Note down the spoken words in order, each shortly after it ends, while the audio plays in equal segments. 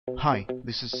Hi,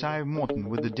 this is Sive Morten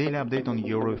with the daily update on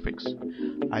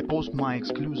EuroFX. I post my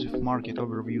exclusive market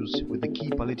overviews with the key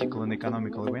political and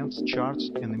economical events, charts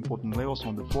and important levels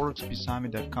on the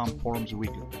ForexPeaceArmy.com forums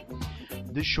weekly.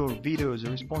 This short video is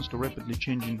a response to rapidly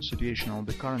changing situation on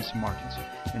the currency markets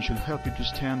and should help you to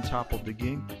stay on top of the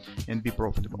game and be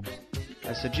profitable.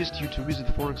 I suggest you to visit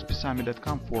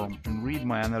ForexPeaceArmy.com forum and read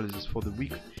my analysis for the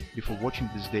week before watching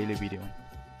this daily video.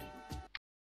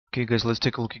 Okay guys, let's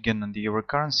take a look again at the euro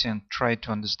currency and try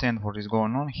to understand what is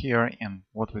going on here and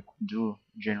what we could do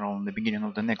in general in the beginning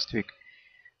of the next week.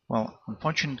 Well,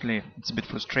 unfortunately it's a bit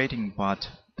frustrating, but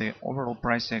the overall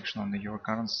price action on the euro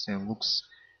currency looks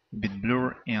a bit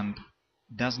blurry and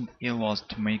doesn't allow us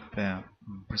to make the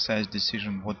precise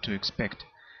decision what to expect,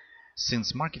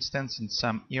 since market stands in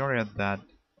some area that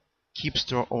keeps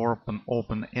the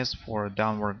open as for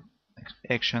downward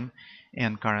action,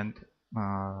 and current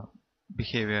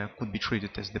behavior could be treated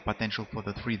as the potential for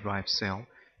the 3-drive sell,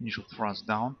 initial thrust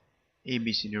down,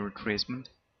 ABCD retracement.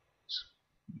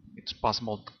 It's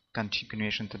possible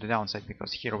continuation to the downside,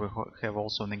 because here we have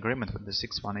also an agreement with the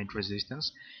 618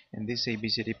 resistance and this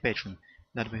ABCD pattern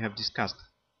that we have discussed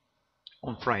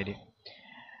on Friday.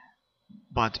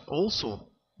 But also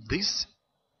this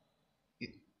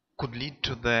could lead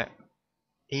to the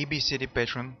ABCD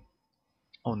pattern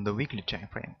on the weekly time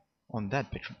frame, on that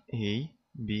pattern A,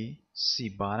 B, C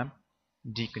bottom,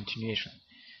 D continuation,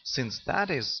 since that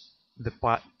is the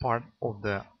part of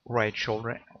the right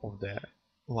shoulder of the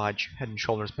large head and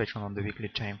shoulders pattern on the weekly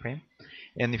time frame.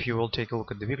 And if you will take a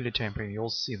look at the weekly time frame, you'll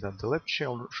see that the left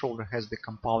shoulder has the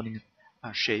compounding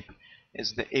shape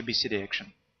as the ABCD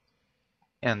action.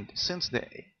 And since the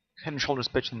head and shoulders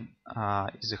pattern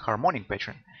is a harmonic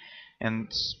pattern,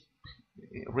 and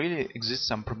it really exists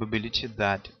some probability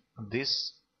that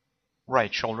this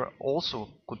right shoulder also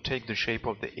could take the shape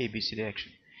of the ABCD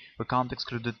action. We can't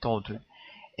exclude it totally.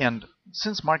 And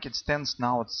since market stands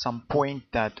now at some point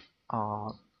that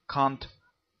can't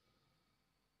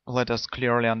let us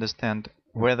clearly understand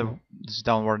whether this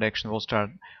downward action will start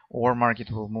or market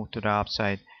will move to the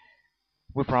upside,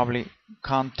 we probably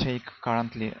can't take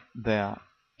currently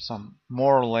some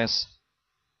more or less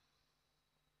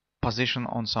position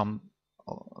on some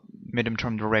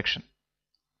medium-term direction.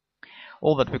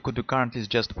 All that we could do currently is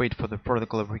just wait for the further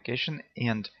clarification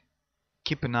and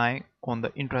keep an eye on the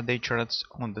intraday charts,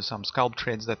 on some scalp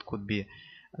trades that could be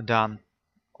done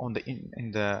on in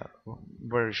the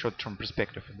very short-term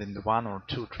perspective, within the 1 or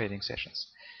 2 trading sessions.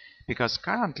 Because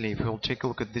currently, if we'll take a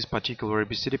look at this particular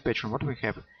ABCD pattern, what we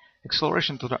have: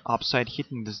 acceleration to the upside,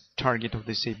 hitting the target of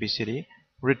this ABCD,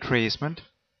 retracement,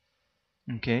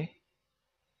 okay,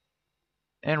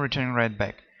 and returning right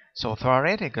back. So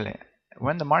theoretically,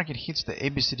 when the market hits the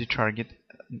ABCD target,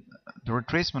 the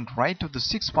retracement right to the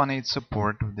 618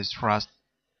 support with this thrust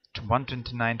to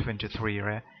 129.23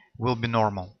 area will be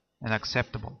normal and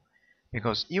acceptable,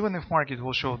 because even if market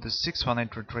will show the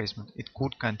 618 retracement, it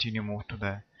could continue move to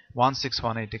the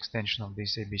 1618 extension of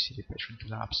this ABCD pattern to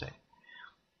the upside.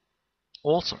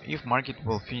 Also, if market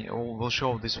will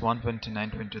show this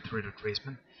 129.23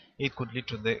 retracement, it could lead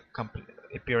to the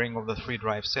appearing of the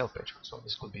 3-drive sell pattern. So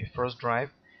this could be first drive,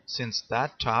 since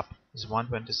that top is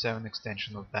 127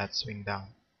 extension of that swing down,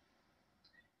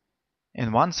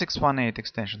 and 1618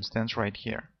 extension stands right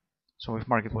here. So if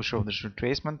market will show this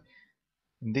retracement,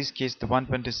 in this case the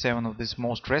 127 of this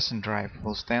most recent drive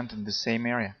will stand in the same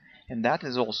area, and that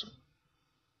is also,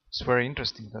 it's very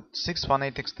interesting that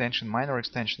 618 extension, minor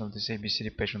extension of this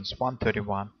ABCD pattern,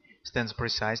 131, stands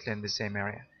precisely in the same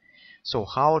area. So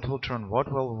how it will turn, what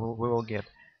we will get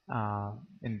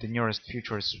in the nearest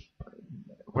future is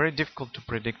very difficult to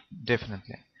predict,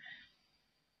 definitely,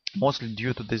 mostly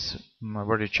due to this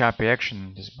very choppy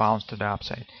action, this bounce to the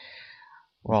upside.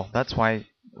 Well, that's why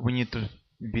we need a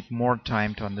bit more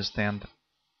time to understand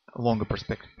a longer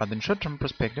perspective. But in short-term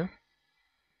perspective,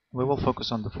 we will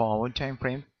focus on the forward time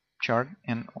frame chart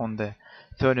and on the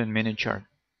 30-minute chart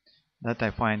that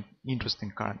I find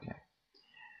interesting currently.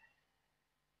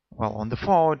 Well, on the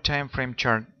forward time frame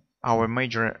chart, our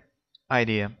major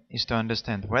idea is to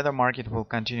understand whether market will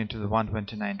continue to the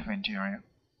 129.20 area,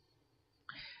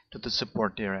 to the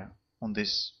support area on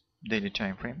this daily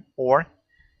time frame, or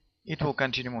it will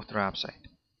continue move to the upside.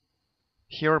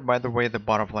 Here, by the way, the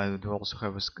butterfly that we also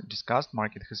have discussed,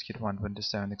 market has hit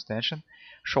 127 extension,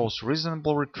 shows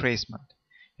reasonable retracement,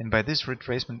 and by this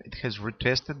retracement it has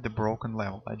retested the broken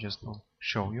level. I just will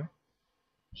show you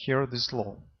here this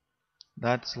low.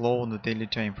 That's low on the daily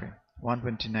time frame,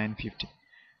 129.50.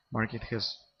 Market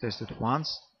has tested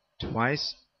once,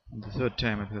 twice, and the third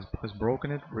time it has broken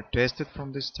it, retested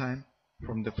from this time,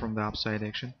 from the upside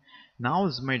action. Now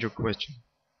is a major question: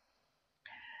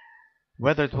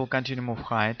 Whether it will continue to move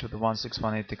high to the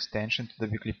 1618 extension, to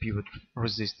the weekly pivot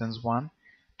resistance one,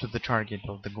 to the target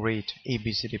of the great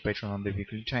ABCD pattern on the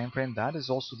weekly time frame, that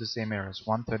is also the same area as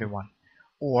 131,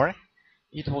 or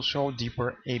it will show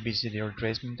deeper ABCD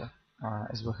retracement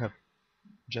as we have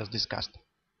just discussed.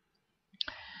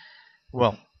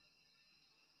 Well,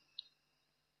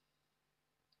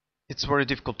 it's very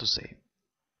difficult to say,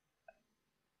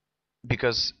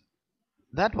 because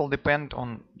that will depend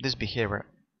on this behavior.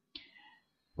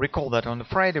 Recall that on the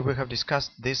Friday we have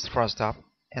discussed this thrust up,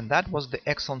 and that was the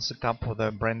excellent setup for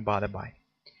the Brent body buy.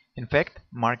 In fact,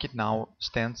 market now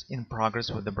stands in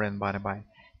progress with the Brent body buy,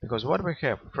 because what we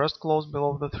have: first close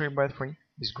below the 3x3,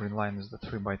 this green line is the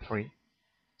 3x3,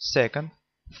 second,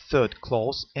 third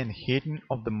close and hitting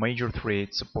of the major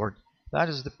 3/8 support. That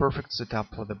is the perfect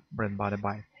setup for the Brent body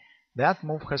buy. That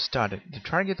move has started. The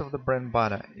target of the Brent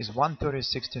body is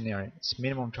 130.16 area, its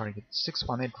minimum target,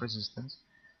 618 resistance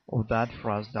of that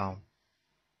thrust down.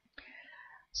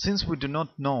 Since we do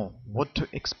not know what to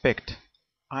expect,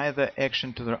 either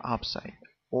action to the upside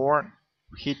or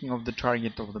hitting of the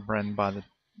target of the Brent body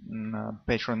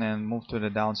pattern and move to the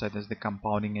downside as the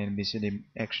compounding and ABCD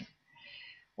action,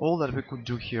 all that we could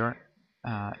do here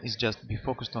is just be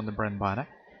focused on the Brent body,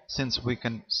 since we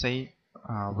can say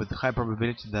with high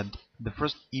probability that the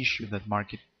first issue that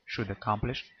market should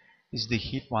accomplish is the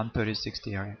hit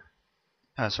 130.60 area.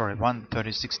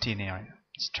 130.16 area.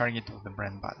 It's target of the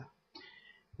Brent body.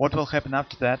 What will happen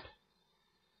after that?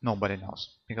 Nobody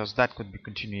knows, because that could be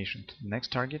continuation to the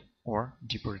next target or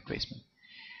deeper retracement.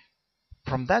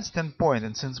 From that standpoint,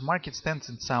 and since market stands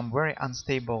in some very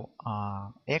unstable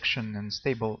action and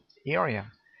stable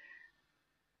area,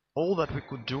 all that we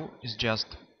could do is just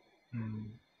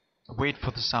wait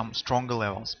for some stronger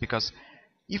levels. Because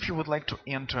if you would like to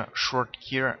enter short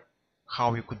here,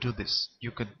 how you could do this?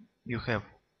 You have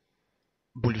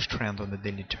bullish trend on the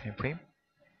daily time frame.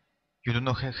 You do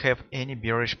not have any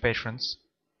bearish patterns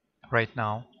right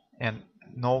now, and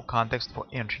no context for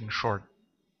entering short,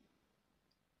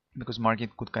 because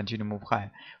market could continue to move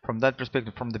higher. From that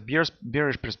perspective, from the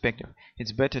bearish perspective,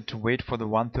 it's better to wait for the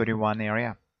 131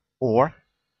 area or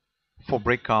for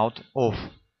breakout of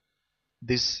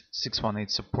this 618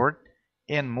 support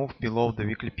and move below the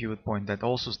weekly pivot point that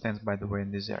also stands, by the way,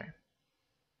 in this area.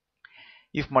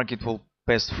 If market will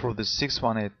pass through the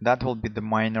 618, that will be the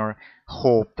minor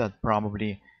hope that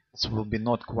probably this will be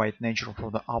not quite natural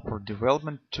for the upward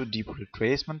development to deep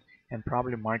retracement, and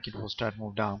probably market will start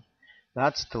move down.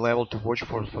 That's the level to watch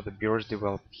for the bearish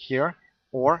development here,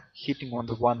 or hitting on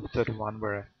the 131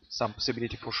 where some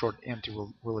possibility for short entry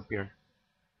will appear.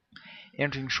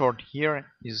 Entering short here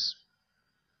is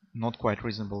not quite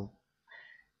reasonable.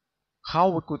 How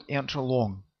we could enter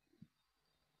long?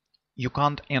 You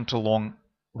can't enter long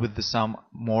with some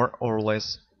more or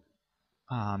less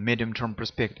medium-term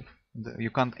perspective. You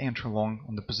can't enter long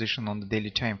on the position on the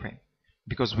daily time frame,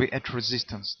 because we're at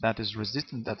resistance. That is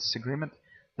resistance, that's agreement.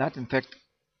 That in fact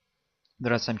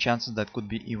there are some chances that could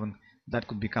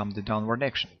become the downward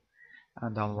action,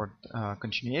 downward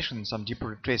continuation, and some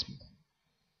deeper retracement.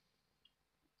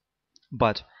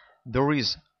 But there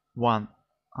is one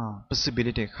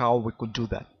possibility how we could do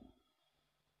that.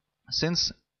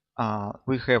 Since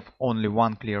we have only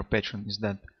one clear pattern, is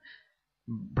that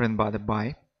Brent body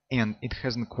buy, and it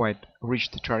hasn't quite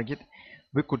reached the target,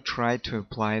 we could try to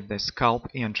apply the scalp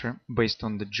entry based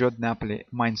on the Judd Napoli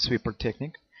Minesweeper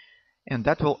technique, and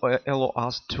that will allow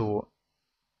us to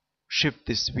shift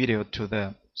this video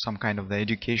to some kind of the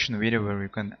education video where you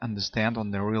can understand on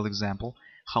the real example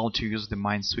how to use the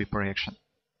Minesweeper action,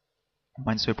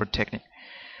 Minesweeper technique.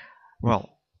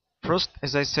 Well, first,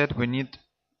 as I said, we need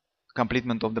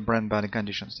completement of the Brent body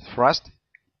conditions. Thrust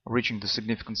reaching the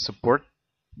significant support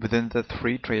within the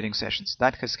 3 trading sessions.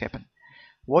 That has happened.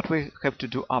 What we have to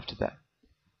do after that?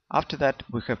 After that,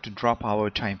 we have to drop our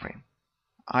time frame.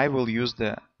 I will use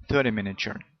the 30-minute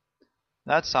chart.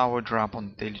 That's our drop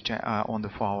on the daily on the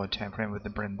 4-hour time frame with the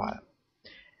Brent body.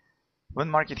 When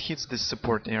market hits this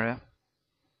support area,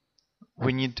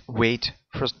 we need wait.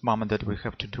 First moment that we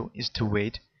have to do is to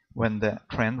wait when the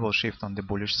trend will shift on the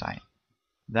bullish side.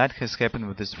 That has happened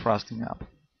with this thrusting up.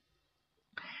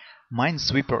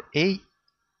 Minesweeper A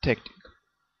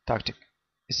tactic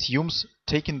assumes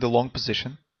taking the long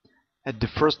position at the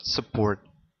first support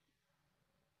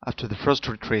after the first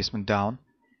retracement down,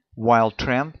 while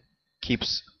trend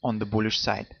keeps on the bullish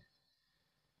side.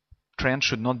 Trend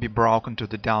should not be broken to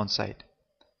the downside.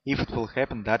 If it will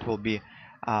happen, that will be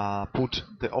put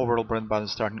the overall Brent body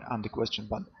starting under question.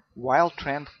 But while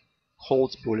trend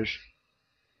holds bullish,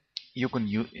 you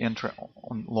can enter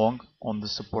on long on the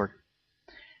support.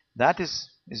 That is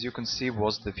as you can see,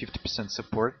 was the 50%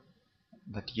 support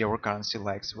that euro currency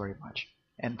likes very much.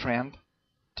 And trend,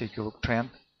 take a look, trend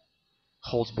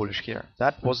holds bullish here.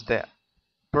 That was the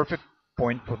perfect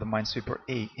point for the Minesweeper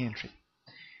A entry.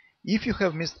 If you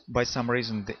have missed by some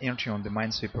reason the entry on the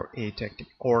Minesweeper A tactic,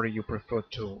 or you prefer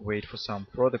to wait for some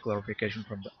further clarification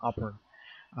from the upper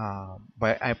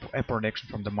action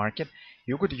from the market,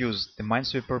 you could use the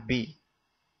Minesweeper B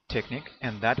technique,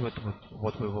 and that's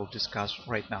what we will discuss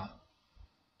right now.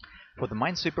 For the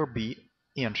Minesweeper B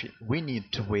entry, we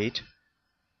need to wait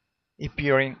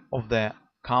appearing of the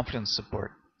confluence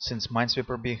support, since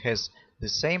Minesweeper B has the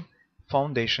same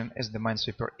foundation as the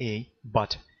Minesweeper A,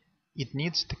 but it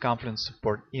needs the confluence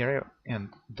support area, and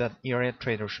that area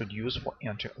trader should use for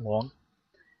entry long.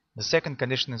 The second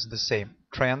condition is the same,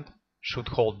 trend should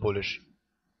hold bullish.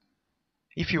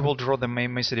 If you will draw the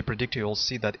MACD predictor, you will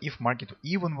see that if market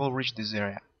even will reach this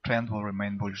area, trend will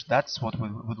remain bullish. That's what we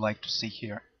would like to see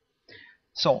here.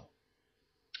 So,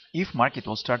 if market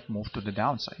will start move to the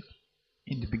downside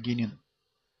in the beginning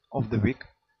of the week,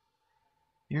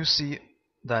 you see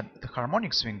that the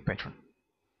harmonic swing pattern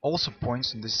also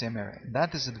points in the same area.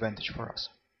 That is advantage for us.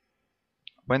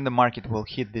 When the market will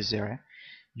hit this area,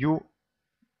 you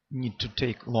need to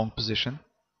take long position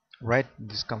right in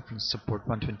this confluence support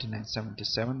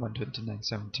 129.77,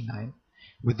 129.79,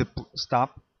 with the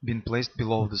stop being placed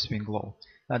below the swing low.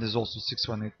 That is also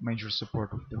 618 major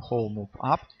support of the whole move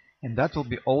up, and that will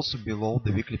be also below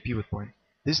the weekly pivot point.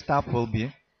 This stop will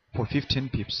be for 15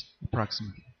 pips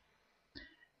approximately.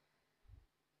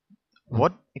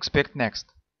 What expect next?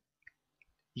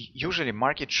 Usually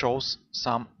market shows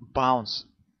some bounce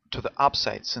to the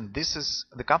upside, since this is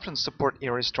the confluence support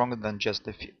area is stronger than just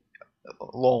the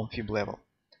low fib level.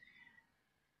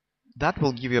 That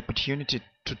will give you opportunity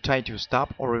to tight your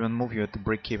stop or even move you at the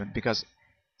break even, because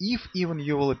if even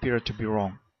you will appear to be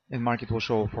wrong and market will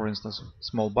show, for instance,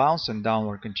 small bounce and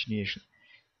downward continuation,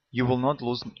 you will not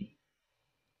lose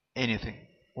anything,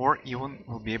 or even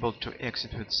will be able to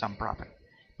exit with some profit.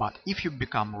 But if you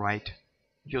become right,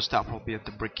 your stop will be at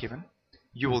the break even,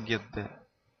 you will get the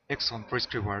excellent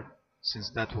risk reward, since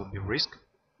that will be risk,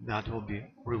 that will be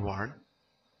reward,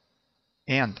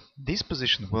 and this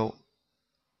position will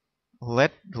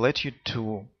let you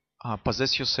to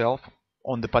possess yourself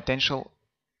on the potential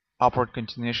upward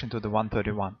continuation to the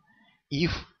 131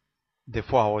 if the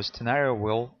 4-hour scenario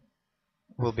will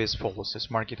be as follows: as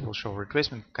market will show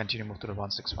retracement, continue move to the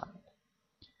 161.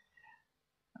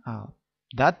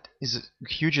 That is a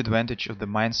huge advantage of the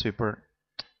Minesweeper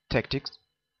tactics,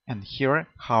 and here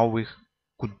how we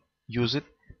could use it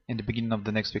in the beginning of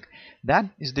the next week. That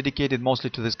is dedicated mostly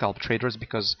to the scalp traders,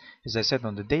 because, as I said,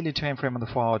 on the daily time frame and the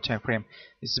 4-hour time frame,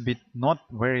 it's a bit not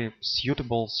very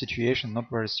suitable situation, not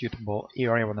very suitable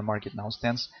area where the market now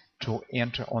stands to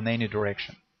enter on any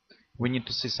direction. We need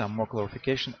to see some more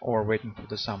clarification or waiting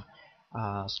for some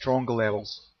stronger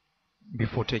levels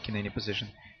before taking any position.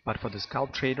 But for the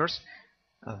scalp traders,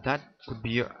 that could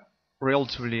be a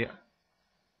relatively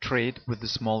trade with the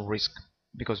small risk,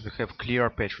 because we have clear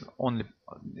pattern.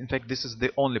 In fact, this is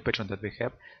the only pattern that we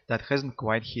have that hasn't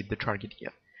quite hit the target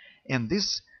yet. And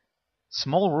this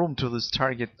small room to this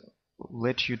target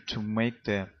lets you to make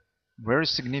the very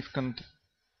significant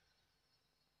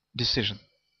decision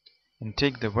and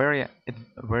take the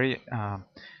very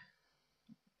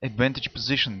advantage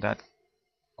position that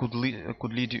could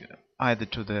lead you either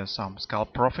to some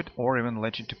scalp profit, or even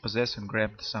let you to possess and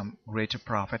grab some greater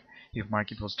profit if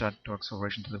market will start to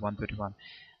acceleration to the 131.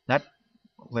 That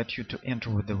let you to enter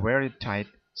with a very tight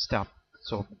stop.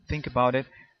 So think about it.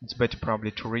 It's better probably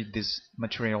to read this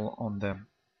material on the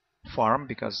forum,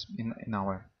 because in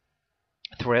our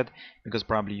thread, because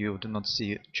probably you do not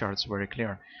see charts very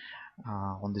clear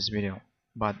on this video.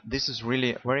 But this is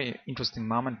really a very interesting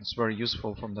moment. It's very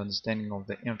useful from the understanding of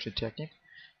the entry technique,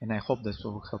 and I hope this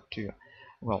will help to you.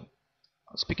 Well,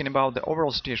 speaking about the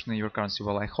overall situation in your currency,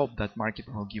 well, I hope that market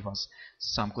will give us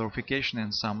some clarification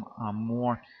and some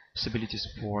more possibilities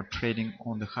for trading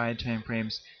on the higher time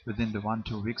frames within the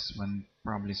 1-2 weeks, when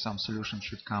probably some solution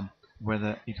should come,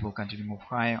 whether it will continue to move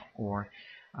higher or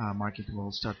market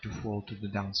will start to fall to the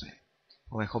downside.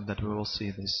 Well, I hope that we will see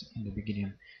this in the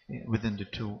beginning within the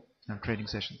 2 trading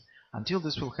sessions. Until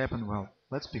this will happen, well,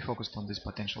 let's be focused on this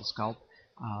potential scalp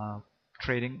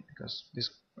trading, because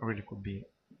this really could be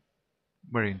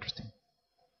very interesting.